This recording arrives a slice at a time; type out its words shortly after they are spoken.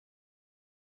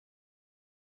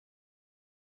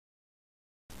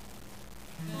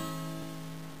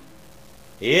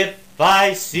If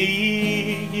I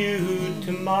see you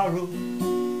tomorrow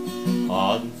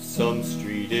on some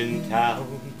street in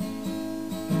town,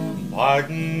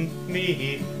 pardon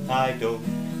me, I don't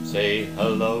say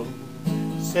hello,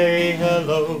 say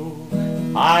hello.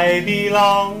 I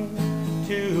belong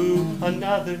to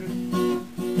another.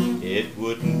 It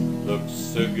wouldn't look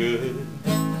so good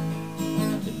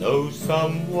to know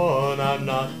someone I'm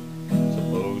not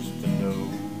supposed to know.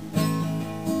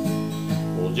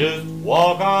 We'll just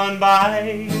walk on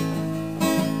by,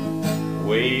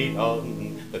 wait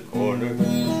on the corner.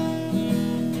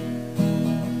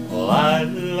 Well, I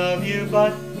love you,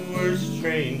 but we're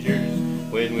strangers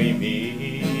when we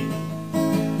meet.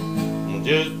 We'll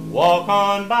just walk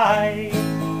on by,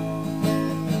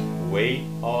 wait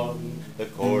on the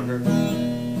corner.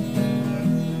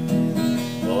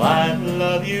 Well, I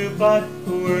love you, but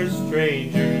we're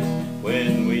strangers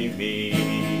when we meet.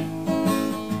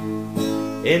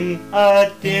 In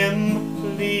a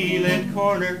dimly lit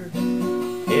corner,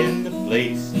 in the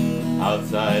place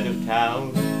outside of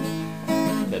town,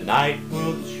 tonight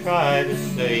we'll try to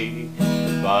say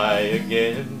goodbye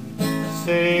again.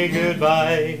 Say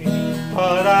goodbye,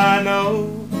 but I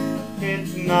know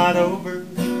it's not over.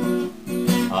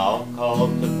 I'll call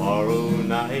tomorrow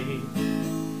night.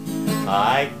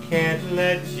 I can't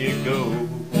let you go,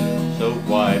 so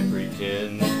why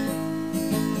pretend?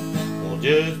 We'll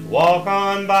just walk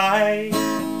on by,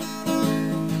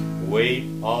 wait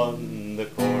on the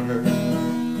corner.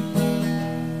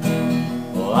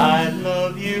 Well, I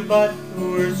love you, but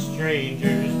we're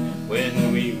strangers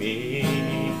when we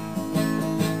meet.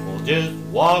 We'll just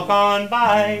walk on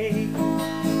by,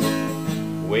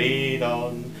 wait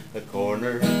on the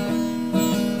corner.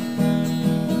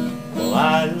 Well,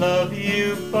 I love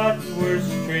you, but we're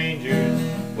strangers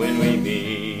when we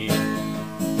meet.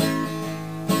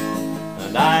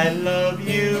 And I love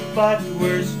you, but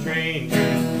we're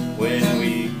strangers when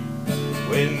we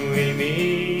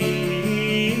meet.